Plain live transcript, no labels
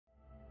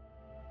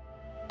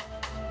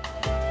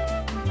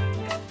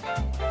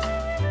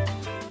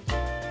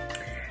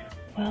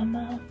Well,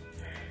 Mom,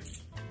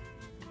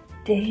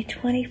 day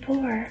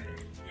 24,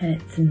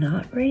 and it's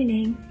not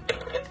raining.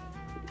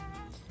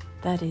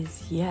 That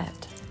is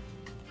yet.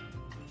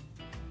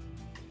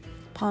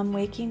 Upon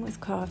waking with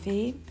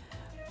coffee,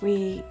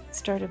 we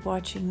started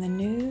watching the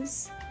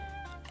news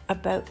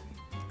about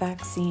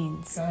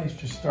vaccines. Guys,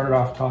 just start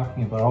off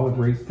talking about all the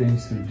great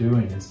things they're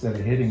doing instead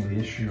of hitting the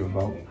issue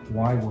about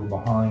why we're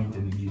behind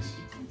in these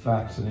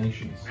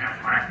vaccinations.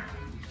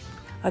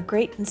 A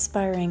great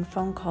inspiring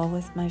phone call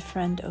with my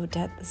friend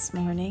Odette this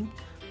morning.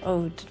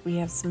 Oh, did we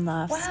have some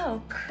laughs?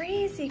 Wow,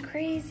 crazy,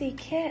 crazy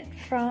kit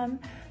from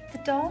the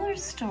dollar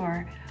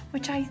store,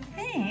 which I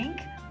think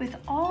with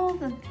all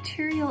the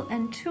material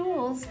and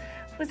tools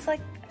was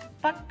like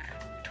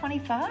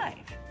 $1.25.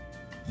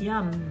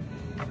 Yum.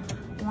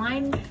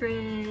 Wine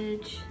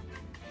fridge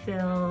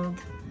filled.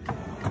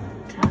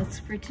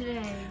 Task for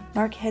today.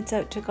 Mark heads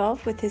out to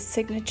golf with his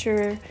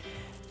signature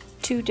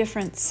 2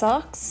 different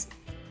socks.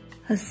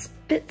 A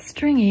bit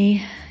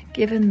stringy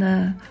given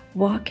the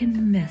walk in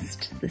the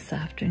mist this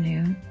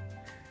afternoon.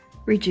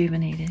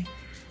 Rejuvenating.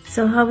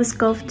 So how was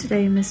golf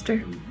today,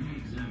 Mr.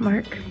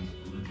 Mark?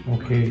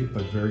 Okay,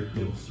 but very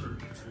cool.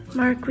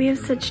 Mark, we have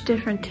such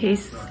different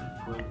tastes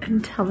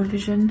in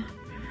television.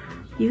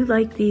 You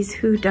like these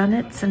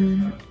whodunits,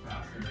 and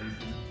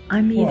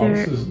I'm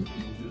either...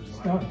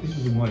 Well, this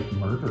isn't like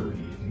murder or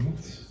anything.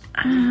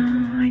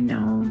 I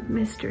know,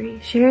 mystery.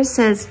 Cher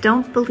says,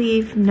 don't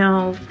believe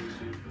no.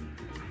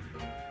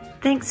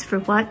 Thanks for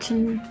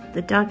watching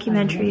the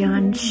documentary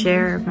on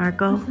Cher,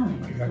 Marco.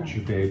 I got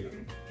you, babe.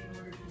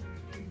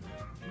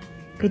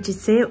 Could you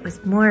say it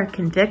with more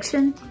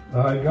conviction?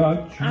 I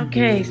got you.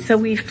 Okay, babe. so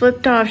we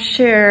flipped off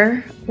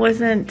Cher.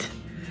 Wasn't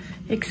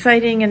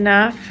exciting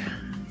enough.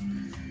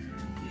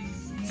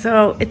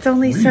 So it's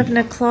only 7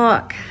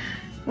 o'clock.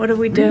 What are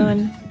we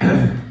doing?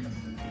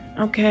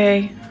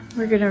 Okay,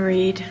 we're gonna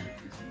read.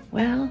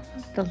 Well,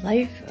 the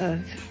life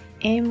of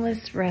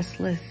aimless,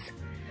 restless,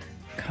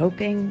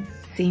 coping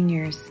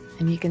seniors.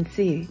 And you can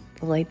see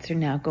the lights are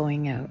now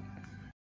going out.